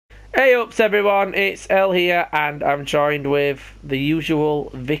Hey ups everyone, it's Elle here and I'm joined with the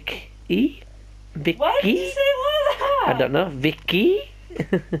usual Vicki? Vicki? Why did you say it like that? I don't know, Vicki?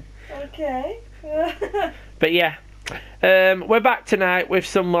 Okay. But yeah, we're back tonight with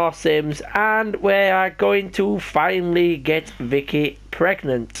some more Sims and we are going to finally get Vicki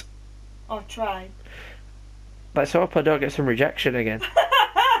pregnant. Or try. Let's hope I don't get some rejection again.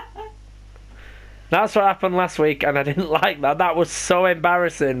 That's what happened last week and I didn't like that. That was so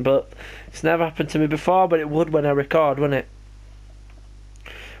embarrassing, but it's never happened to me before, but it would when I record, wouldn't it?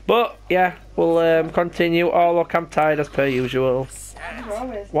 But yeah, we'll continue. Oh look, I'm tired as per usual.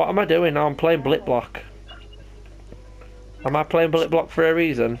 What am I doing? Oh, I'm playing Blip Block. Am I playing Blip Block for a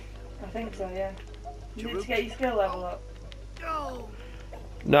reason? I think so, yeah. You need to get your skill level up.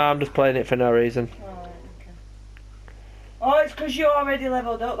 No, I'm just playing it for no reason. Alright, okay. Oh, it's because you're already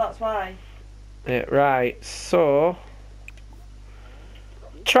leveled up, that's why. Yeah, right, so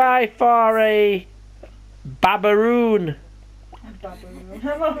try for a babaroon.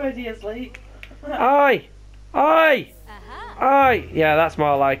 I'm already asleep. Oi! Oi! Oi! Yeah, that's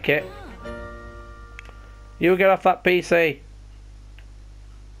more like it. You get off that PC.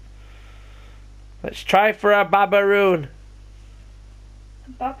 Let's try for a babaroon.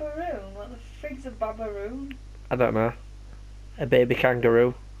 Babaroon? What the frig's a babaroon? I don't know. A baby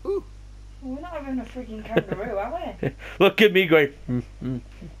kangaroo. We're not having a freaking kangaroo, are we? Look at me going.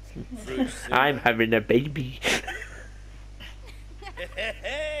 I'm having a baby.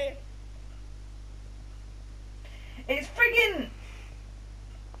 It's friggin'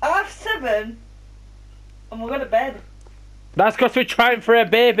 7:30 and we're going to bed. That's because we're trying for a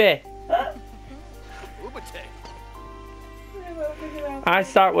baby. I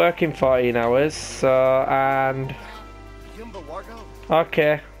start working 14 hours, so and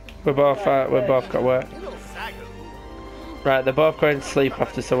okay, we both got work. Right, they're both going to sleep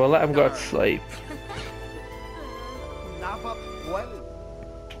after, so we'll let them go to sleep.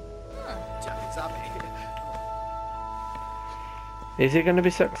 Is it going to be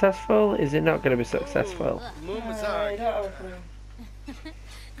successful? Is it not going to be successful? I don't have a clue.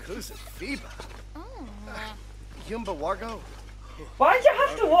 Why'd you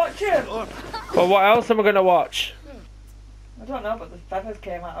have to watch him? Well, what else am I going to watch? I don't know, but the feathers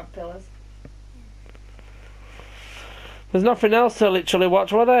came out of pillars. There's nothing else to literally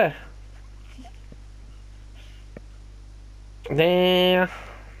watch, were there? Yeah.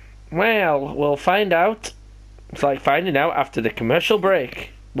 Well, we'll find out. It's like finding out after the commercial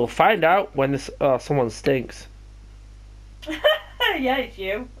break. We'll find out when this. Oh, someone stinks. Yeah, it's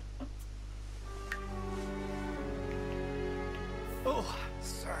you. Oh,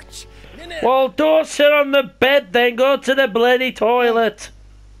 search. Well, don't sit on the bed then. Go to the bloody toilet.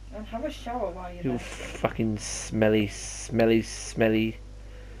 And have a shower while you're You there. fucking smelly. Smelly. smelly,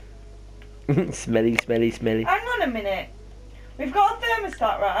 smelly. Hang on a minute. We've got a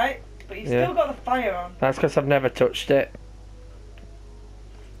thermostat, right? But you've Yeah. still got the fire on. That's because I've never touched it.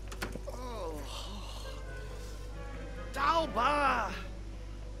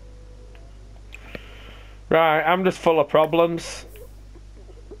 Right, I'm just full of problems.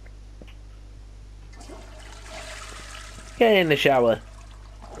 Get in the shower.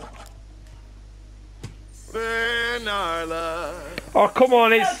 Oh, come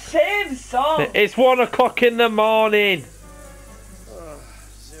on, It's the same song. it's 1 o'clock in the morning.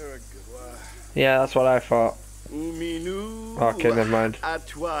 Yeah, that's what I thought. Okay, never mind. I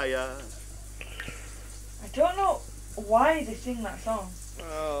don't know why they sing that song.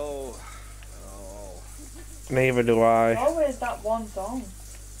 Neither do I. Always that one song.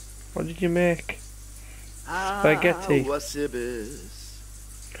 What did you make? Spaghetti. Is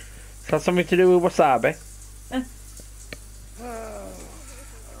that something to do with wasabi?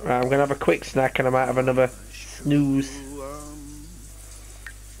 Right, I'm gonna have a quick snack and I might have another snooze.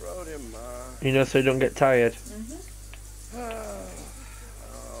 You know, so you don't get tired.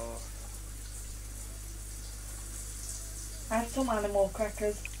 I have some animal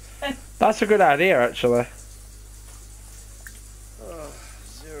crackers. That's a good idea, actually.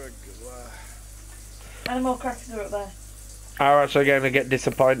 Animal crackers are up there. I'm actually going to get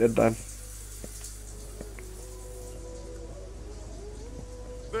disappointed then.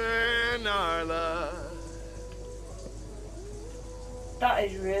 That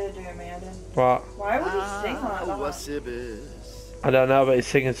is really doing me head in. What? Why would he sing like that? I don't know, but he's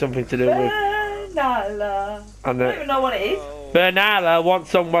singing something to do with... Bernala. I I don't even know what it is. Bernala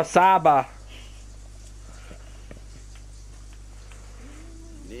wants some wasabi.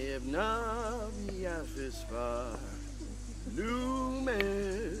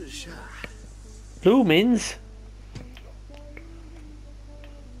 Lumens?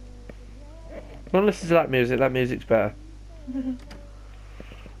 Well, listen to that music. That music's better.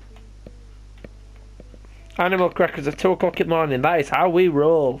 Animal crackers at 2 o'clock in the morning. That is how we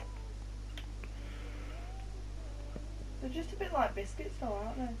roll. They're just a bit like biscuits though,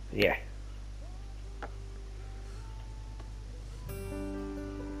 aren't they? Yeah.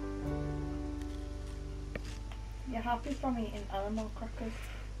 You're happy from eating animal crackers.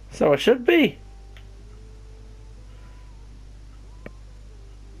 So I should be.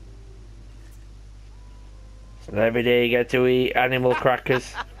 So every day you get to eat animal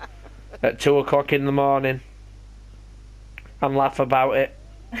crackers at 2 o'clock in the morning and laugh about it.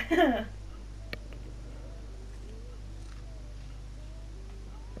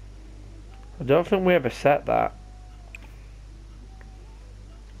 I don't think we ever set that.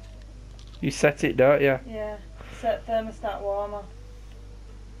 You set it, don't you? Yeah. Set thermostat warmer.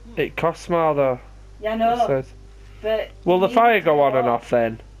 It costs more though. Yeah, I It know. says. But Will you the need fire to go on turn and off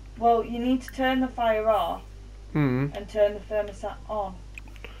then? Well, you need to turn the fire off Hmm. and turn the thermostat on.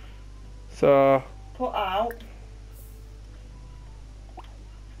 So Put out.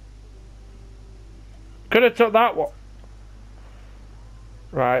 could have took that one.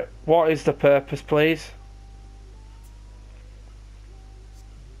 Right. What is the purpose, please?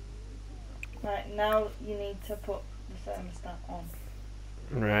 Right, now you need to put the thermostat on.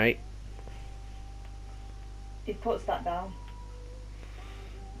 Right. It puts that down.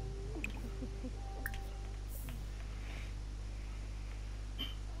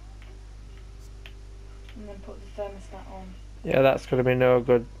 And then put the thermostat on. Yeah, that's going to be no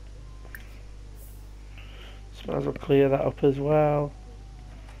good. So might as well clear that up as well.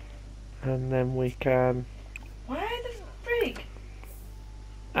 And then we can... Why the freak?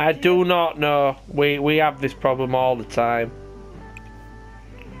 I do not know. We have this problem all the time.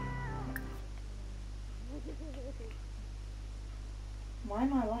 Why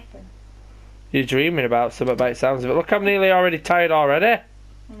am I laughing? You're dreaming about something by the sounds of it. Look, I'm nearly already tired already.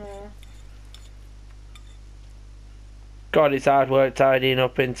 No. God, it's hard work tidying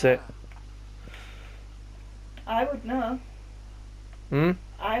up, isn't it? I would know. Hmm?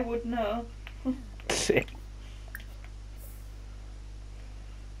 I would know.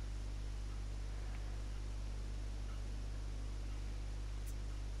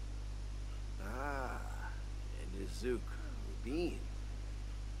 Ah, and the Zook bean.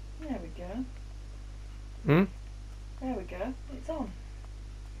 There we go. Hmm? There we go. It's on.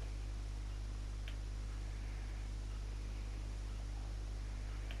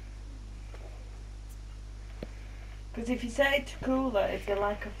 Because if you set it to cooler, it'd be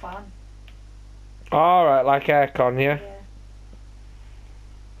like a fan. Alright, like aircon, yeah? Yeah.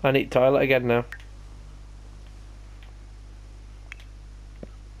 I need toilet again now.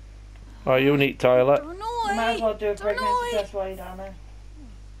 Oh, you need toilet. You might as well do a pregnancy test while you're down there.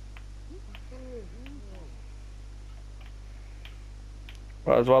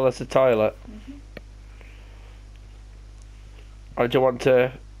 Well, as well as the toilet. Or do you want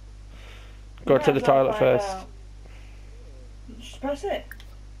to go Might to the as well toilet find first? out. Just press it.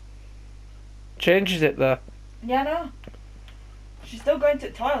 Changes it there. Yeah, no. She's still going to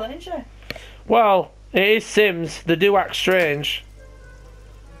the toilet, isn't she? Well, it is Sims. They do act strange.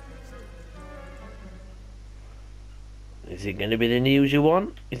 Is it going to be the news you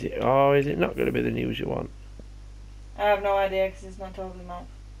want? Is it? Or is it not going to be the news you want? I have no idea because it's not talking about.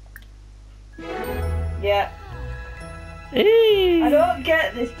 Yeah. Eee. I don't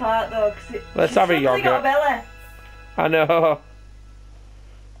get this part though because Let's have a got a yogurt. belly. I know.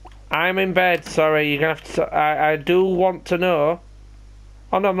 I'm in bed. Sorry, you're gonna have to. I do want to know.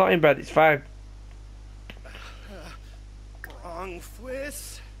 Oh no, I'm not in bed. It's fine. Wrong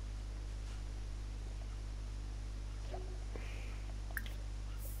Fwiss.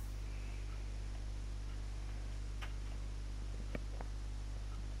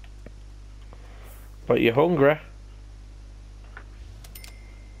 But you're hungry.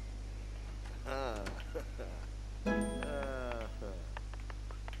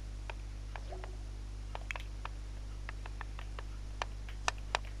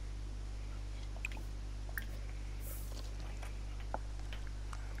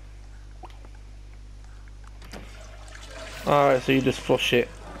 Alright, so you just flush it.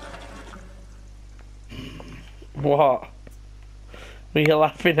 What? What are you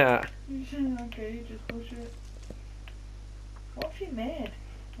laughing at? Okay, you just push it. What have you made?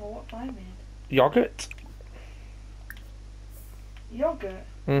 Or what have I made? Yogurt. Yogurt?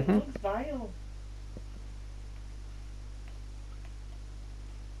 Mhm. It looks vile.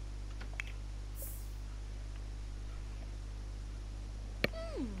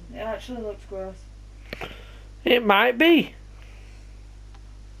 It actually looks gross. It might be.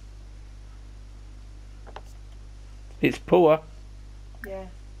 It's poor. Yeah.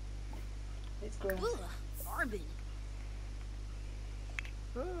 It's gross. Garbage.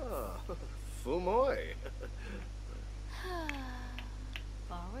 Oh, Fumoy.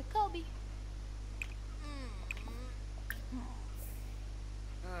 Forward, Kobe.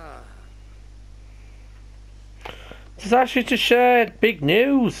 Ah, It's actually to share big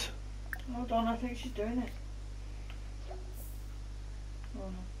news. Hold on, I think she's doing it. Oh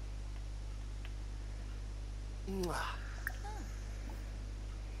no. mwah.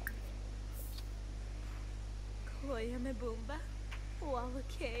 Koya me boomba.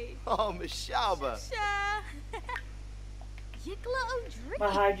 Wallakay. Oh, Mishaba. Sha. Yikla o drink.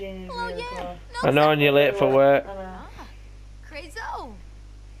 My hygiene is Oh really yeah. poor. I know, and you're late for work. I know. Ah, crazo.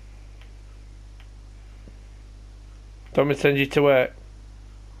 Don't me send you to work.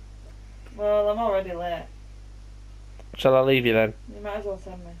 Well, I'm already late. Shall I leave you then? You might as well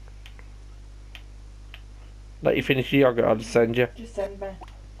send me. Let you finish your yogurt, I'll just send you. Just send me.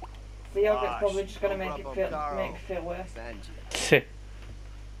 The yogurt's Gosh, probably just gonna no make it problem, feel Carl. worse. Sanji.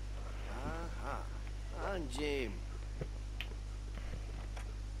 Jim.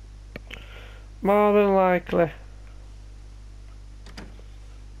 More than likely.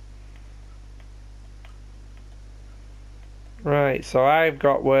 Right, so I've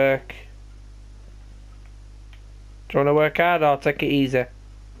got work. Do you want to work hard or take it easy?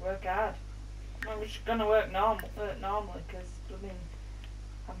 Work hard. I'm just gonna work normally because I mean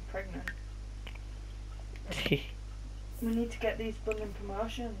I'm pregnant. We need to get these blooming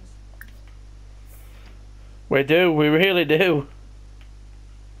promotions. We do, we really do.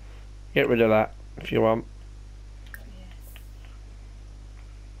 Get rid of that if you want.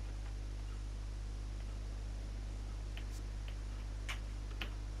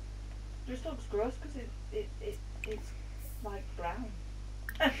 Just looks gross because it's like brown.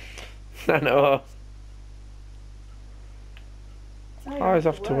 I know. Oh, you're Oh, he's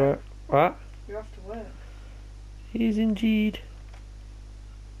off to work. What? You're off to work. He's indeed.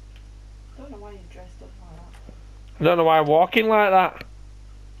 Don't know why you're dressed up like that. I don't know why I'm walking like that.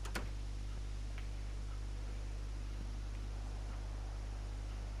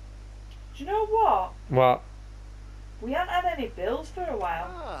 Do you know what? What? We haven't had any bills for a while.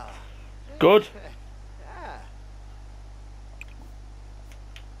 Ah. Good. Ah.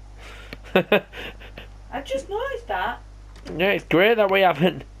 I just noticed that. Yeah, it's great that we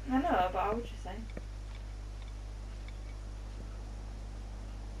haven't. I know, but I was just saying.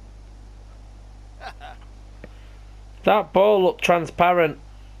 That bowl looked transparent.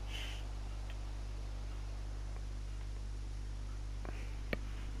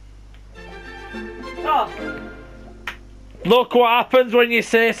 Oh! Look what happens when you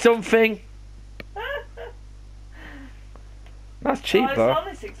say something. That's cheap It's though.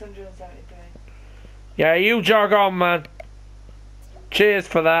 only 673. Yeah, you jog on, man. Cheers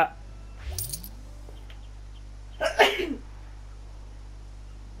for that.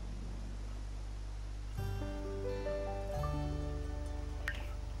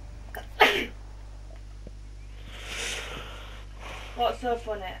 What's so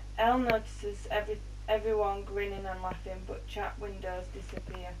funny? Elle notices everyone grinning and laughing, but chat windows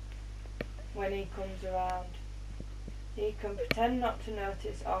disappear when he comes around. He can pretend not to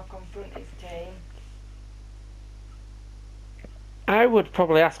notice or confront his team. I would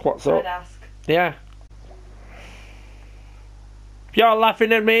probably ask what's I'd up. ask. Yeah. You're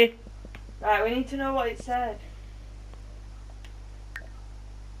laughing at me? Right, we need to know what it said.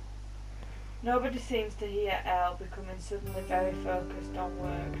 Nobody seems to hear Elle becoming suddenly very focused on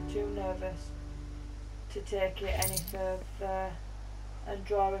work, too nervous to take it any further and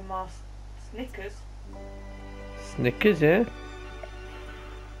drawing more snickers. Snickers, yeah?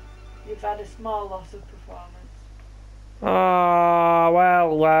 You've had a small loss of performance. Oh,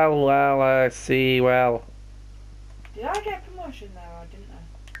 well, I see, well. Did I get promotion there or didn't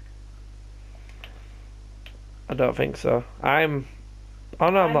I? I don't think so. Oh no,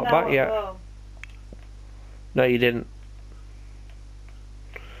 I'm not now back at yet. home. No, you didn't.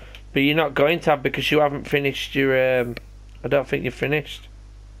 But you're not going to have because you haven't finished your, I don't think you've finished.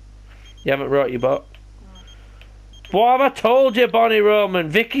 You haven't wrote your book. What have I told you, Bonnie Roman?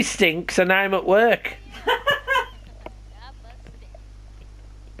 Vicki stinks and I'm at work.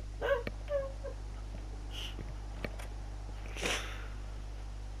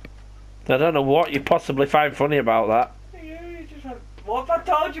 I don't know what you possibly find funny about that. You just went, what have I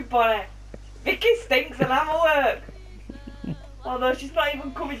told you, Bonnie? Vicki stinks and I'm at work. Although she's not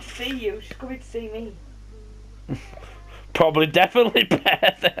even coming to see you, she's coming to see me. Probably definitely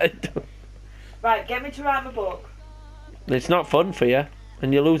better. Right, get me to write my book. It's not fun for you,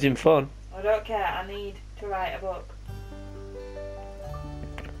 and you're losing fun. I don't care, I need to write a book.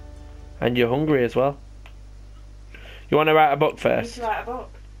 And you're hungry as well. You want to write a book We need first? to write a book.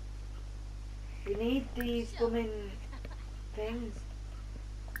 We need these blooming things.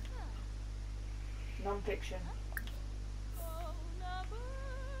 Non-fiction.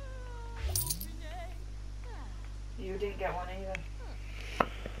 You didn't get one either.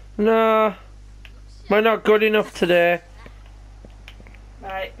 No. We're not good enough today.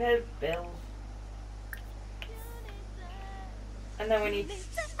 Right, pay the bills. And then we need to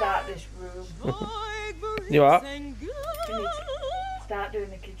start this room. You what? We need to start doing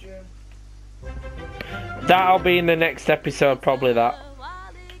the kids' room. That'll be in the next episode, probably that.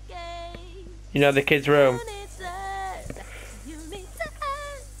 You know, the kids' room.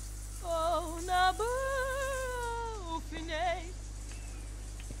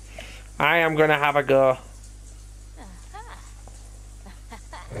 I am gonna have a go.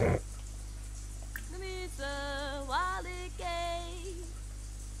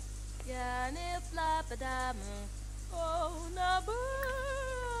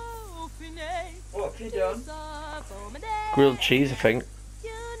 What have you done? Grilled cheese, I think.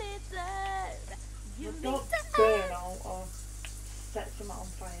 Don't burn or set something on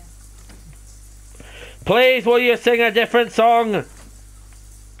fire. Please, will you sing a different song?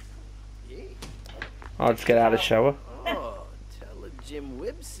 I'll just get out of the shower. Oh, tell a Jim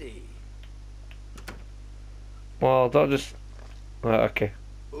Whipsy. Well, don't just... Oh, okay.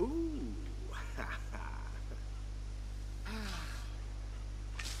 Ooh.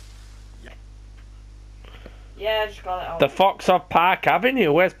 Yeah, I just got it out. The Fox off Park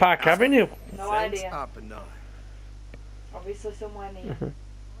Avenue. Where's Park Avenue? No Thanks, idea. Oppenheimer. Obviously somewhere near.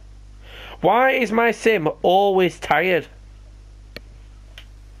 Why is my sim always tired?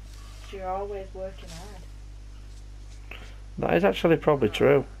 You're always working hard. That is actually probably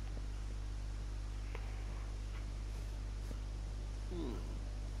true.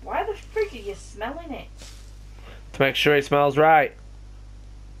 Why the frig are you smelling it? To make sure it smells right.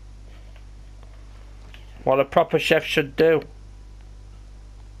 What a proper chef should do.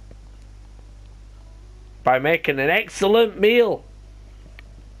 By making an excellent meal.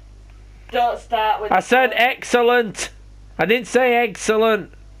 Don't start with. I said excellent. I didn't say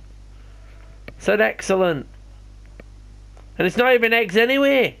excellent. I said excellent. And it's not even eggs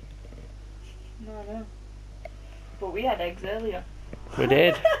anyway. No. But we had eggs earlier. We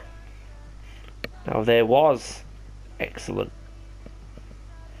did. Now there was excellent.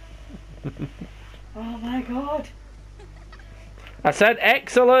 Oh my god. I said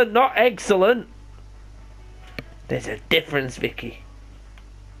excellent, not excellent. There's a difference, Vicky.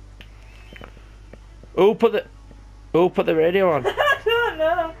 Who put the radio on? I don't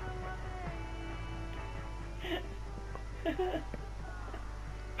know.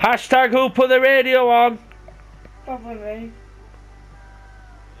 Hashtag who put the radio on? Probably me.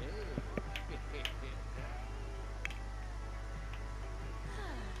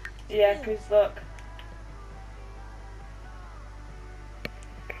 Yeah, 'cause look.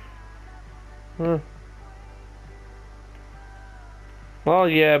 Huh. Well,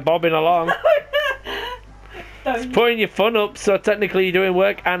 yeah, bobbing along. Don't- Putting your fun up, so technically you're doing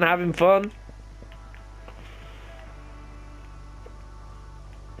work and having fun.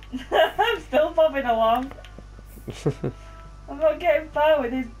 I'm still bobbing along. I'm not getting far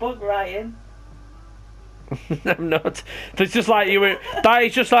with his book writing. I'm not. That's just like you were. That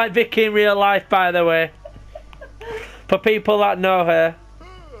is just like Vicki in real life, by the way. For people that know her.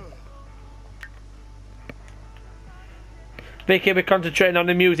 Vicki be concentrating on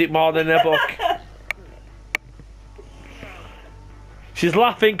the music more than her book. She's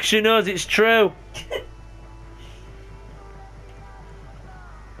laughing because she knows it's true.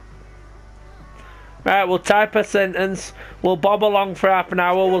 Right, we'll type a sentence. We'll bob along for half an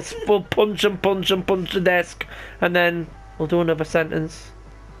hour. We'll punch the desk, and then we'll do another sentence.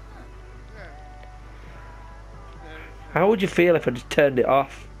 How would you feel if I just turned it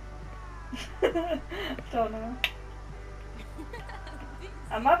off? Don't know.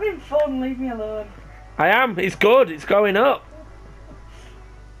 I'm having fun, leave me alone. I am. It's good. It's going up.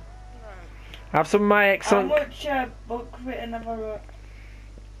 Have some of my How excellent. much book written have I wrote?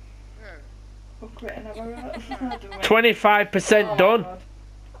 Book written have I wrote? I don't know. 25% Oh my done. God.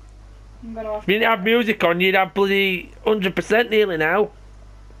 I'm gonna have If you didn't have music on, you'd have bloody 100% nearly now.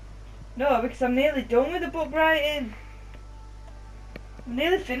 No, because I'm nearly done with the book writing. I'm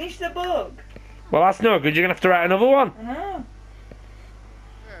nearly finished the book. Well, that's no good. You're gonna have to write another one. I know.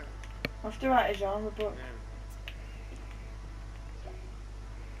 I have to write a genre book.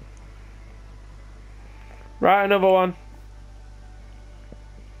 Write another one.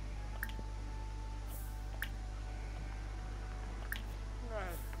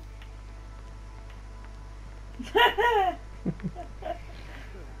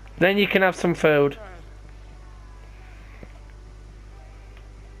 Then you can have some food.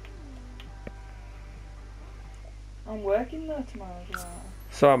 I'm working though tomorrow as well.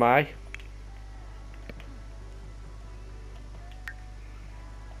 So am I.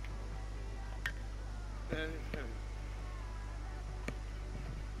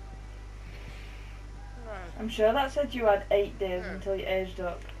 I'm sure that said you had 8 days until you aged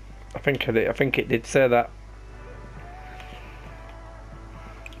up. I think I did. I think it did say that.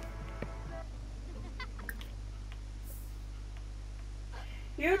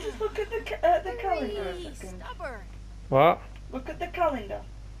 You just look at the calendar a Hey, second. stubborn. What? Look at the calendar.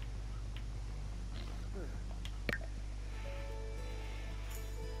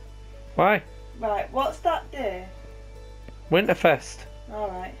 Why? Right, what's that day? Winterfest.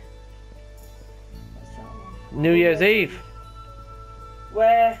 Alright. What's that one? New Year's Eve.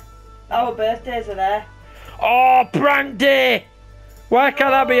 Where our birthdays are there. Oh, prank day! Why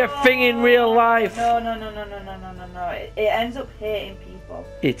can't that be a thing in real life? No. It ends up hating people.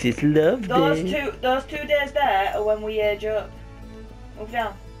 It is love Those day. those 2 days there are when we age up. Move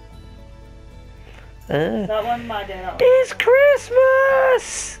down. That one's my day. That one. It's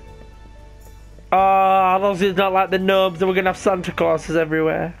Christmas! Oh, as long as it's not like the gnomes, then we're gonna have Santa Clauses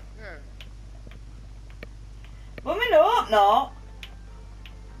everywhere. But we hope not.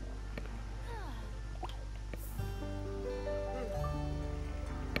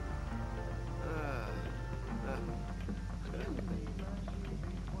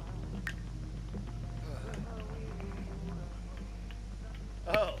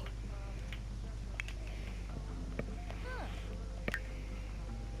 Oh.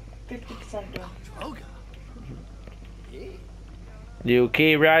 50% done. Droga. Yeah. You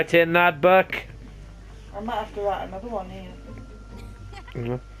keep writing that book. I might have to write another one here.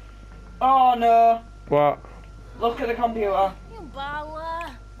 Mhm. Oh no! What? Look at the computer. You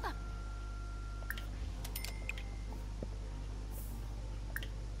bala.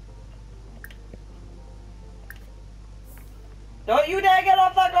 Don't you dare get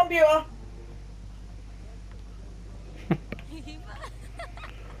off that computer!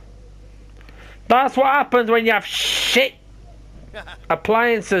 That's what happens when you have shit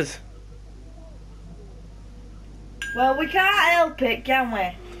appliances. Well, we can't help it, can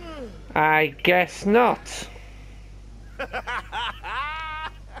we? I guess not.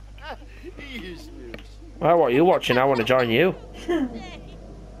 You snooze. Well, what are you watching? I want to join you. The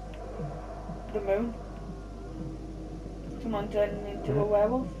moon. Someone turning into a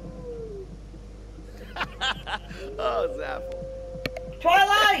werewolf. Oh, Zaffle.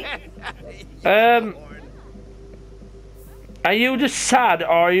 Twilight! Are you just sad or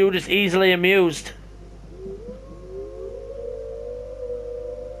are you just easily amused?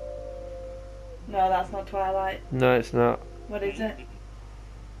 No, that's not Twilight. No, it's not. What is it?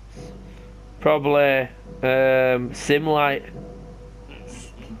 Probably Simlight.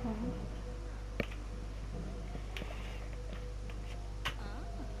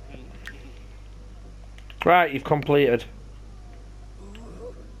 Right, you've completed.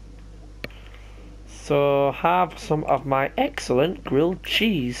 So have some of my excellent grilled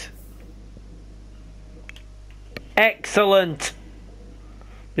cheese. Excellent!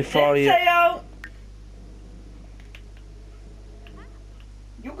 Before you... Say-o!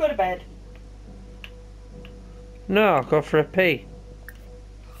 You go to bed. No, go for a pee.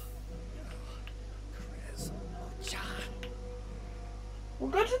 Chris. John.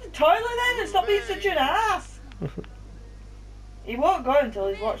 Well, go to the toilet then and stop being such an ass. He won't go until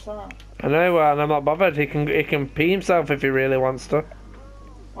he's watched that. I know, and I'm not bothered. He can pee himself if he really wants to.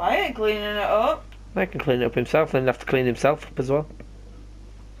 Well, I ain't cleaning it up. I can clean it up himself, then he'd have to clean himself up as well.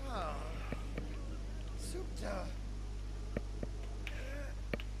 Oh. Supta.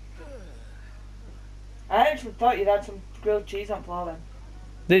 I actually thought you'd had some grilled cheese on floor then.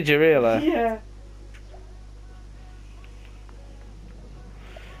 Did you really? Yeah.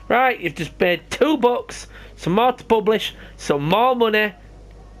 Right, you've just paid $2, some more to publish, some more money.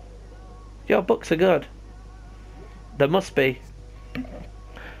 Your books are good. There must be.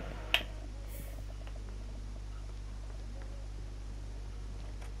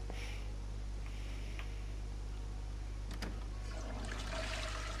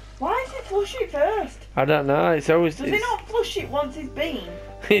 Why does it flush it first? I don't know, it's always... Does it not flush it once it's been?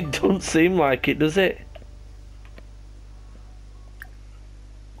 It don't seem like it, does it?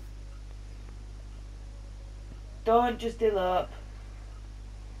 Don't just elope.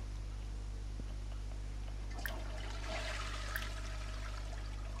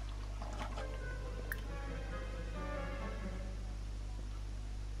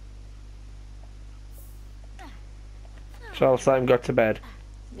 So I'll let him go to bed.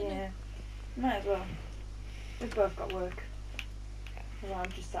 Yeah. Might as well. We've both got work. Well,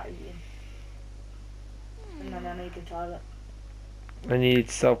 I'm just sat eating. And then I need the toilet. I need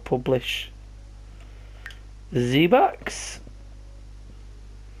to self-publish Z-Bucks.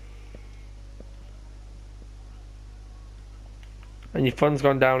 And your fun's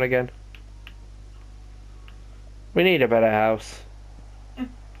gone down again. We need a better house.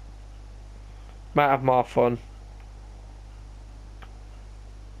 Might have more fun.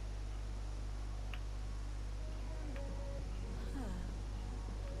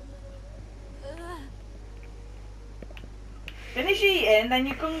 Finish eating, then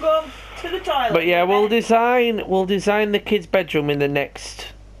you can go to the toilet. But yeah, we'll then. design the kids' bedroom in the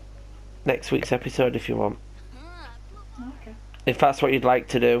next week's episode if you want. Okay. If that's what you'd like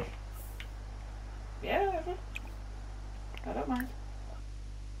to do. Yeah, whatever. I don't mind.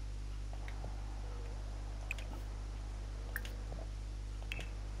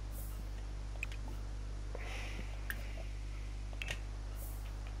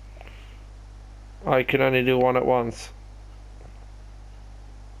 Or you can only do one at once.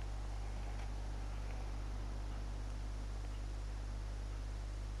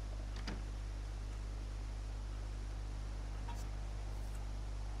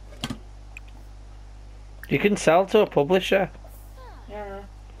 You can sell to a publisher. Yeah,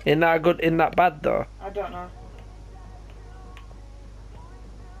 Isn't that good? Isn't that bad though? I don't know.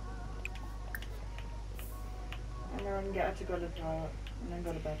 And then get her to go to the toilet and then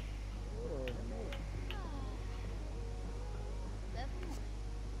go to bed.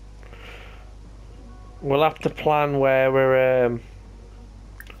 We'll have to plan where we're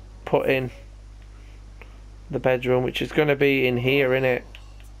putting the bedroom, which is going to be in here, innit?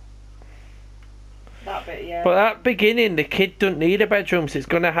 That bit, yeah. But at beginning, the kid doesn't need a bedroom, so it's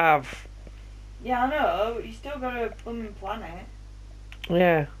going to have... Yeah, I know, but you still gotta plan it.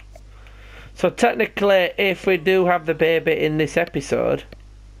 Yeah. So technically, if we do have the baby in this episode,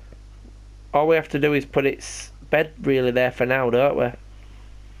 all we have to do is put its bed really there for now, don't we?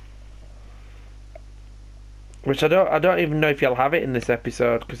 Which I don't even know if you'll have it in this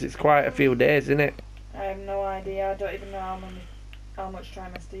episode, because it's quite a few days, isn't it? I have no idea. I don't even know how much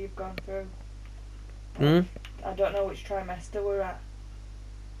trimester you've gone through. Hmm? I don't know which trimester we're at.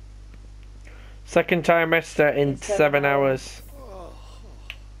 Second trimester in 7 hours.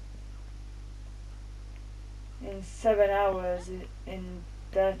 In 7 hours, in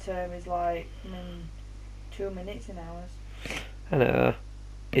their term is like 2 minutes in hours. I know.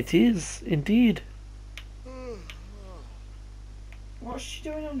 It is, indeed. What's she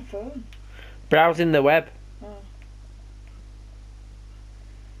doing on the phone? Browsing the web. Oh.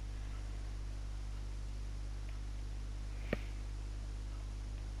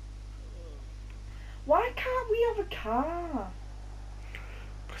 Why can't we have a car?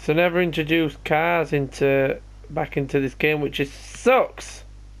 Because they never introduced cars back into this game, which just sucks.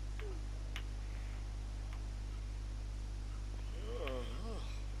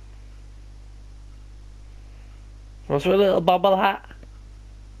 What's with a little bobble hat?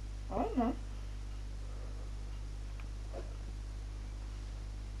 I don't know.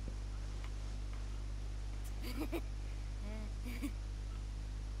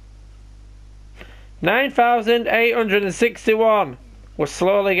 $9,861. We're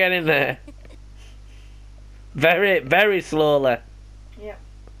slowly getting there. Very, very slowly. Yep.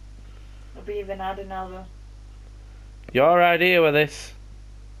 I'll be even add another. Your idea with this.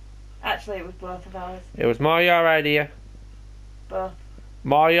 Actually, it was both of ours. It was more your idea. Both.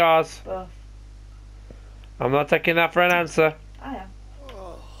 More yours. Both. I'm not taking that for an answer. I am.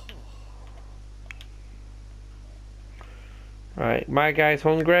 Right, my guy's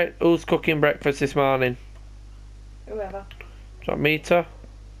hungry. Who's cooking breakfast this morning? Whoever. Do you want me to?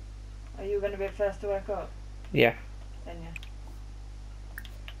 Are you going to be first to wake up? Yeah. Then yeah.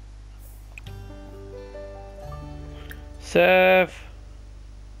 Serve.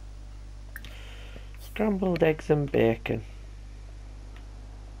 Scrambled eggs and bacon.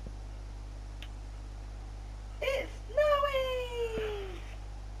 It's snowing!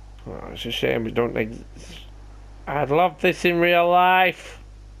 Oh, it's a shame we don't exist. I'd love this in real life.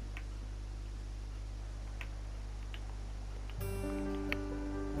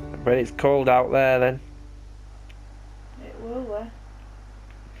 But it's cold out there then. It will,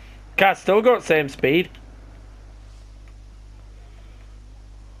 Car's still got same speed.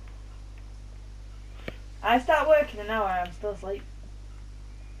 I start working an hour, I'm still asleep.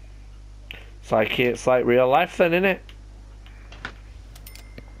 It's like real life then, innit?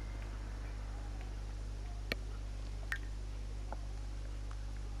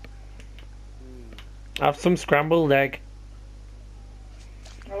 Have some scrambled egg.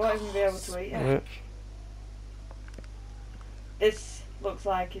 able to eat it. Yeah. This looks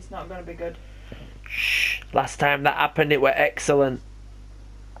like it's not going to be good. Shh. Last time that happened, it were excellent.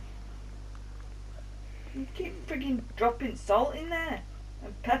 You keep freaking dropping salt in there.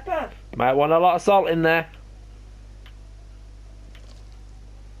 And pepper. Might want a lot of salt in there.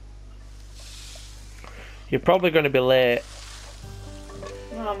 You're probably going to be late.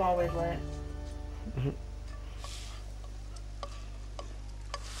 No, I'm always late.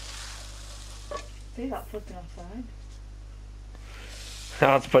 See that flipping offside? I'll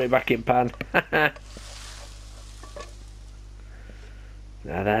have to put it back in pan.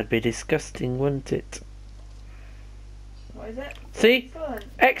 Now that'd be disgusting, wouldn't it? What is it? See? Excellent.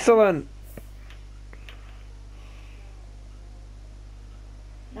 Excellent.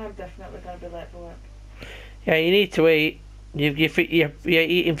 I'm definitely going to be late for work. Yeah, you need to eat. You're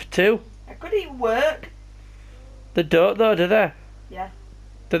eating for two. I could eat work. They don't though, do they? Yeah.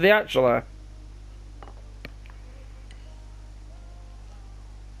 Do they actually?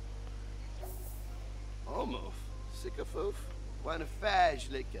 Almost. Sycophoof. One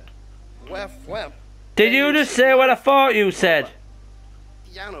fage liquor. Wef wemp. Did you just say what I thought you said?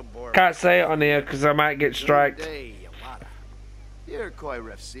 Piano board. Can't say it on here because I might get striked. Day, Yawada. Here, koi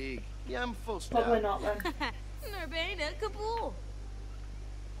ref sig. Yam full Probably stop. not then. Nurbana Kabul.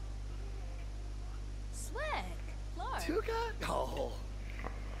 Swag. Clark. Tuka? Oh.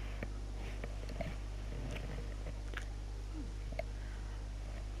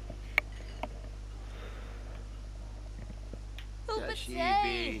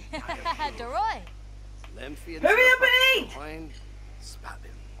 Hoopatay. Deroy. Lemphy Hurry up and eat! Spot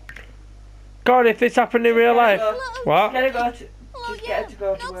him. God, if this happened in real life. What? Get her go to, Oh, just get her to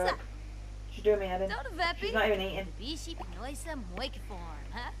go to yeah. work. She's doing me head in. Don't She's veppy. not even eating. Bishi Pinoisa Moik form,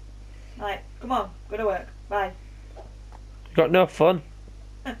 huh? Right, come on, go to work. Bye. You got no fun.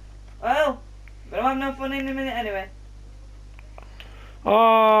 Well, we don't have no fun in a minute anyway.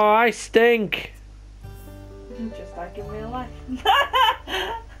 Oh, I stink. Just like in real life.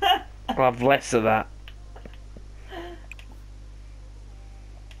 I'll have less of that.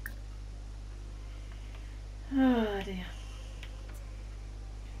 Oh dear.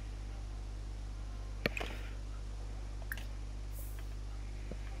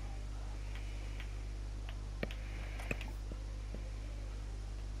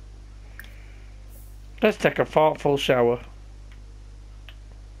 Let's take a thoughtful shower.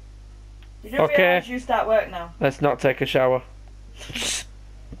 You don't Okay. realise you start work now. Let's not take a shower.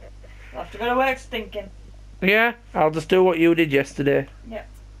 You'll have to go to work stinking. Yeah, I'll just do what you did yesterday. Yep.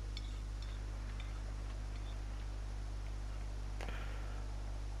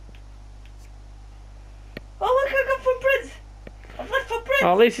 Oh look, I've got footprints! I've left footprints!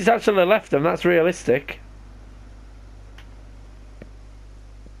 Oh, at least he's actually left them. That's realistic.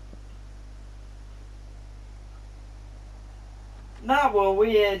 That were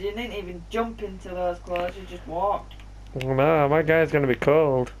weird. You didn't even jump into those clothes, you just walked. Oh, no, my guy's going to be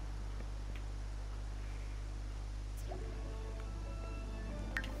cold.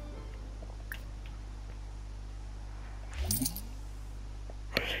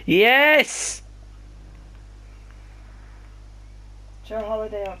 Yes! Show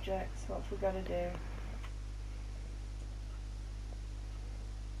holiday objects. What have we got to do?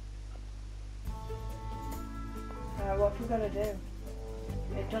 What have we got to do?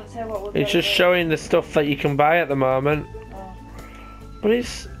 It doesn't say what we're It's gonna just do. showing the stuff that you can buy at the moment. Oh. But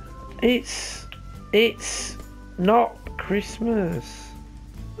it's not Christmas.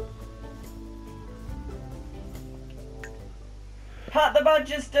 Pat the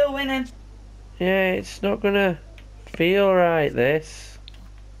Badger's still winning. Yeah, it's not gonna feel right, this.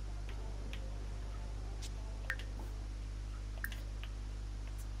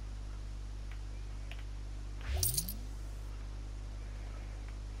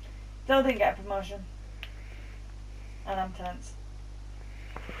 Still didn't get a promotion. And I'm tense.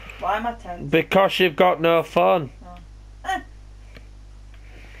 Why am I tense? Because you've got no fun. Oh. Eh.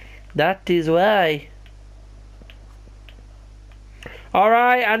 That is why.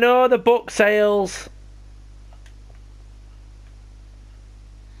 Alright, I know the book sales.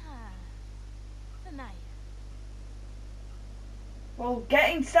 Anaya. Well,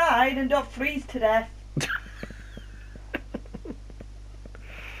 get inside and don't freeze to death.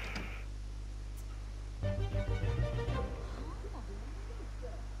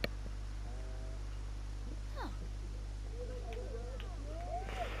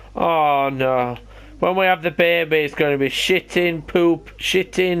 Oh no. When we have the baby, it's going to be shitting, poop,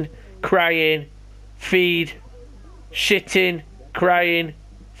 shitting, crying, feed, shitting, crying,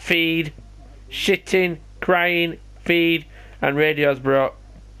 feed, shitting, crying, feed, and radio's broke.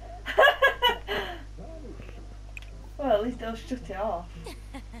 Well, at least they'll shut it off.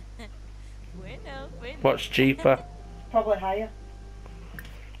 Bueno, bueno. What's cheaper? Probably higher.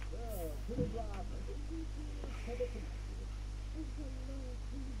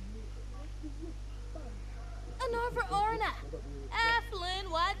 Another Orna. Afflin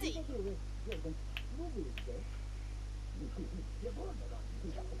Wadi.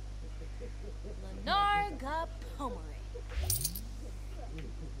 Lenarga Pomery.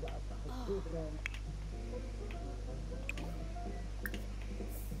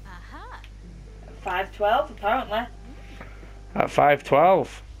 Aha. 5:12 apparently. At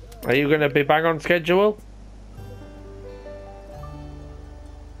 5:12. Are you going to be bang on schedule?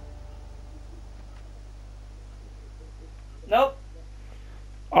 Nope.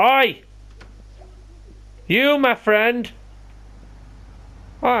 Oi! You, my friend!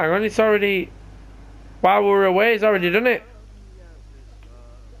 Oh, hang on, it's already... While we were away, it's already done it.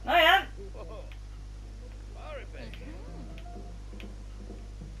 No, yeah.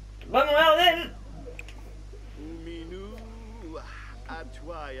 Bloody well didn't.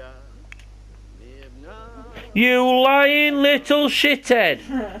 You lying little shithead!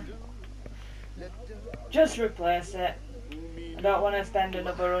 Just replace it. I don't want to spend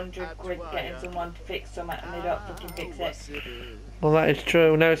another 100 quid getting someone to fix something and they don't fucking fix it. Well, that is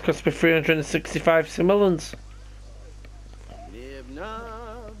true. Now it's cost me 365 simoleons.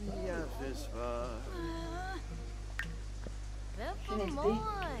 needs to be.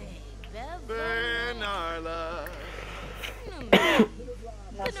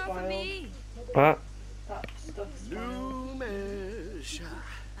 That's spoiled. What? That stuff's spoiled.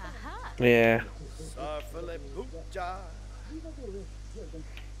 Yeah.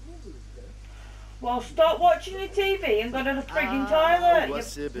 Well, stop watching your TV and go to the frigging toilet,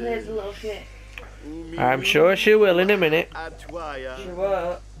 you lazy little shit. I'm sure she will in a minute. She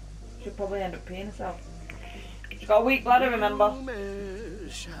won't. She'll probably end up peeing herself. She's got a weak bladder, remember?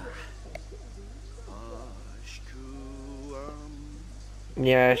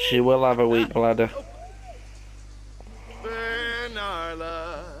 Yeah, she will have a weak bladder.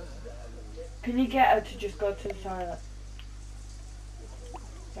 Can you get her to just go to the toilet?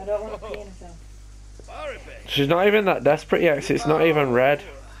 I don't want to pee in herself. She's not even that desperate yet, 'cause it's not even red.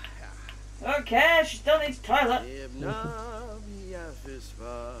 Okay, she still needs toilet.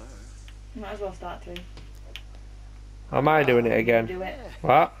 Might as well start too. Am I doing it again? Do it.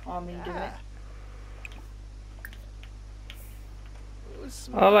 What? Or me do it.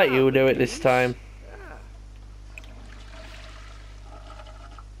 I'll let you do it this time.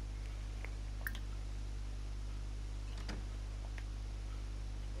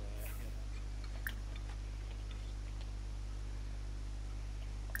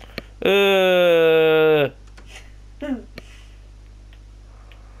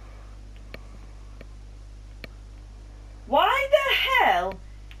 Why the hell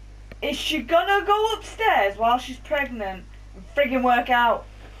is she gonna go upstairs while she's pregnant and friggin' work out?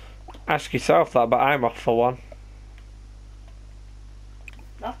 Ask yourself that, but I'm off for one.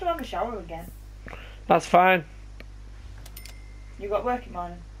 I have to have a shower again. That's fine. You got work in the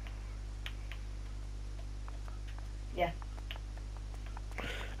morning? Yeah.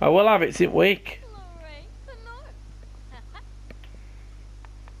 I will have it in week.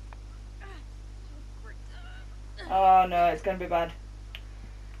 Oh no, it's gonna be bad.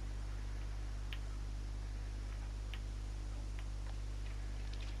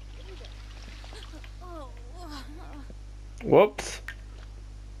 Whoops.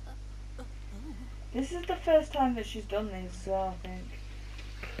 This is the first time that she's done these, so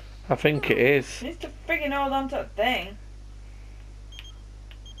I think it is. she needs to friggin' hold on to a thing.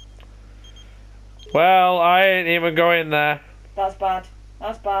 Well, I ain't even going there. That's bad.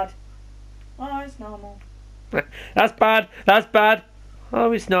 That's bad. Oh, it's normal. That's bad. That's bad.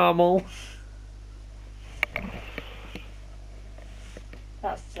 Oh, it's normal.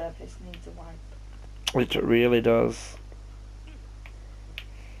 That surface needs a wipe. It really does.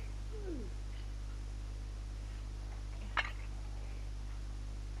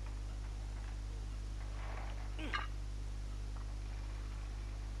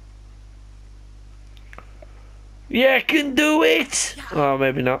 Yeah, I can do it! Oh,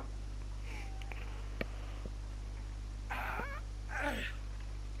 maybe not.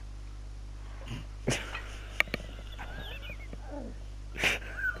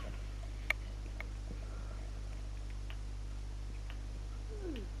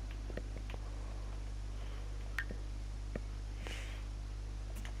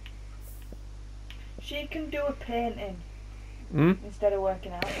 She can do a painting Hmm? instead of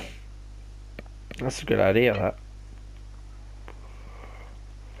working out. That's a good idea, that.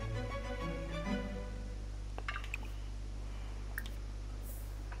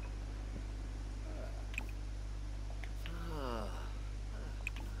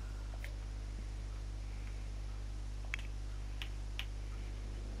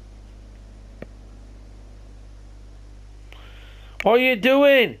 What are you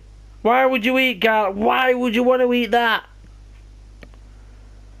doing? Why would you eat garlic? Why would you want to eat that?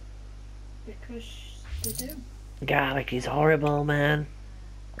 Because they do. Garlic is horrible, man.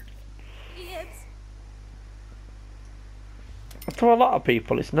 Yips. To a lot of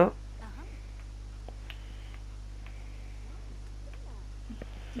people, it's not.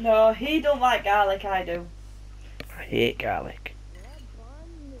 No, he don't like garlic, I do. I hate garlic.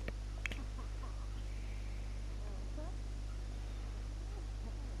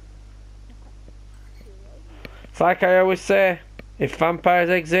 It's like I always say, if vampires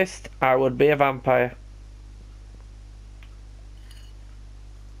exist, I would be a vampire.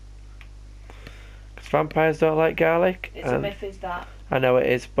 Because vampires don't like garlic. It's a myth, is that? I know it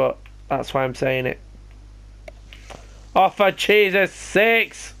is, but that's why I'm saying it. Oh, for Jesus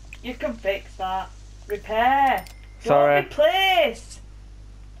sakes! You can fix that. Repair. Sorry. Don't replace.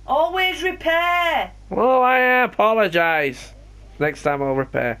 Always repair. Well, I apologise. Next time I'll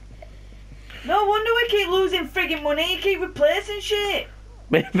repair. No wonder we keep losing friggin' money. You keep replacing shit.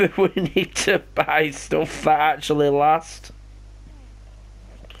 Maybe we need to buy stuff that actually lasts.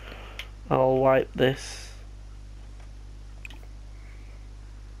 I'll wipe this.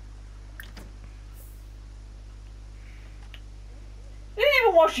 He didn't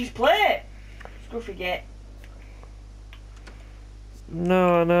even wash his plate. Scruffy git.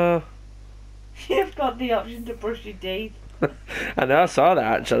 No, no. You've got the option to brush your teeth. I know, I saw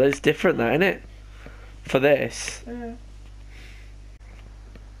that actually. It's different, that, isn't it? For this. Yeah.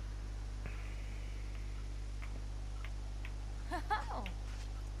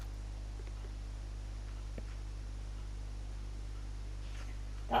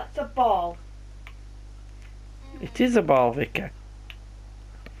 That's a ball. It is a ball, Vicki.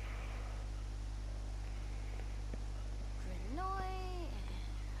 Granoy.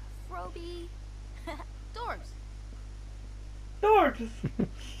 Froby. Dorbs. Doors.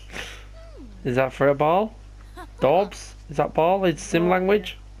 Is that for a ball? Dorbs? Is that ball in sim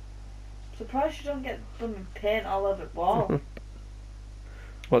language? Surprised you don't get blooming paint all over the wall.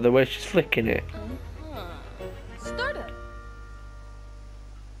 What, the way she's flicking it? Starter.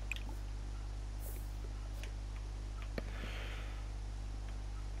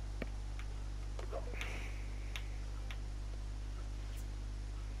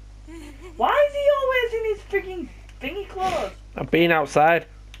 Why is he always in his freaking thingy clothes? I've been outside.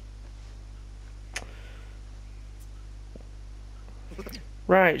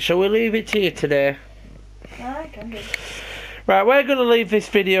 Right, shall we leave it here today? I can do. Right, we're going to leave this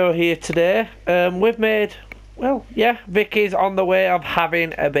video here today. We've made, well, yeah, Vicky's on the way of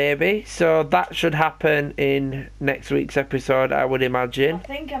having a baby, so that should happen in next week's episode, I would I imagine.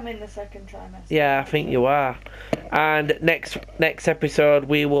 think I'm in the second trimester. Yeah, I think you are. And next episode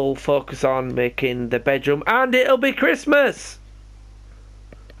we will focus on making the bedroom, and it'll be Christmas.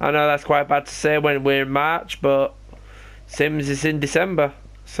 I know that's quite bad to say when we're in March, but Sims is in December,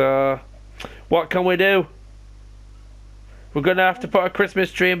 so what can we do? We're gonna have to put a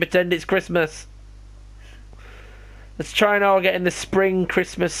Christmas tree and pretend it's Christmas. Let's try and all get in the spring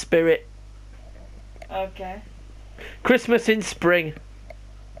Christmas spirit. Okay. Christmas in spring.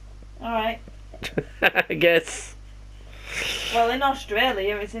 Alright. I guess. Well, in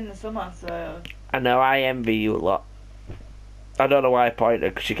Australia it's in the summer, so... I know, I envy you a lot. I don't know why I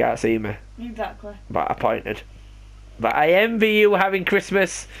pointed, because you can't see me. Exactly. But I pointed. But I envy you having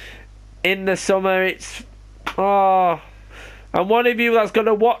Christmas in the summer. It's... Oh... And one of you that's going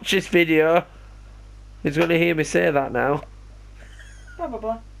to watch this video is going to hear me say that now.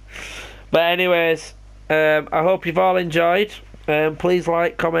 Probably. But anyways, I hope you've all enjoyed. Please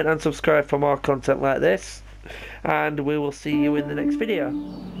like, comment and subscribe for more content like this. And we will see you in the next video.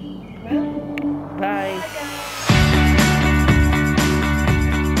 Well, Bye. bye guys.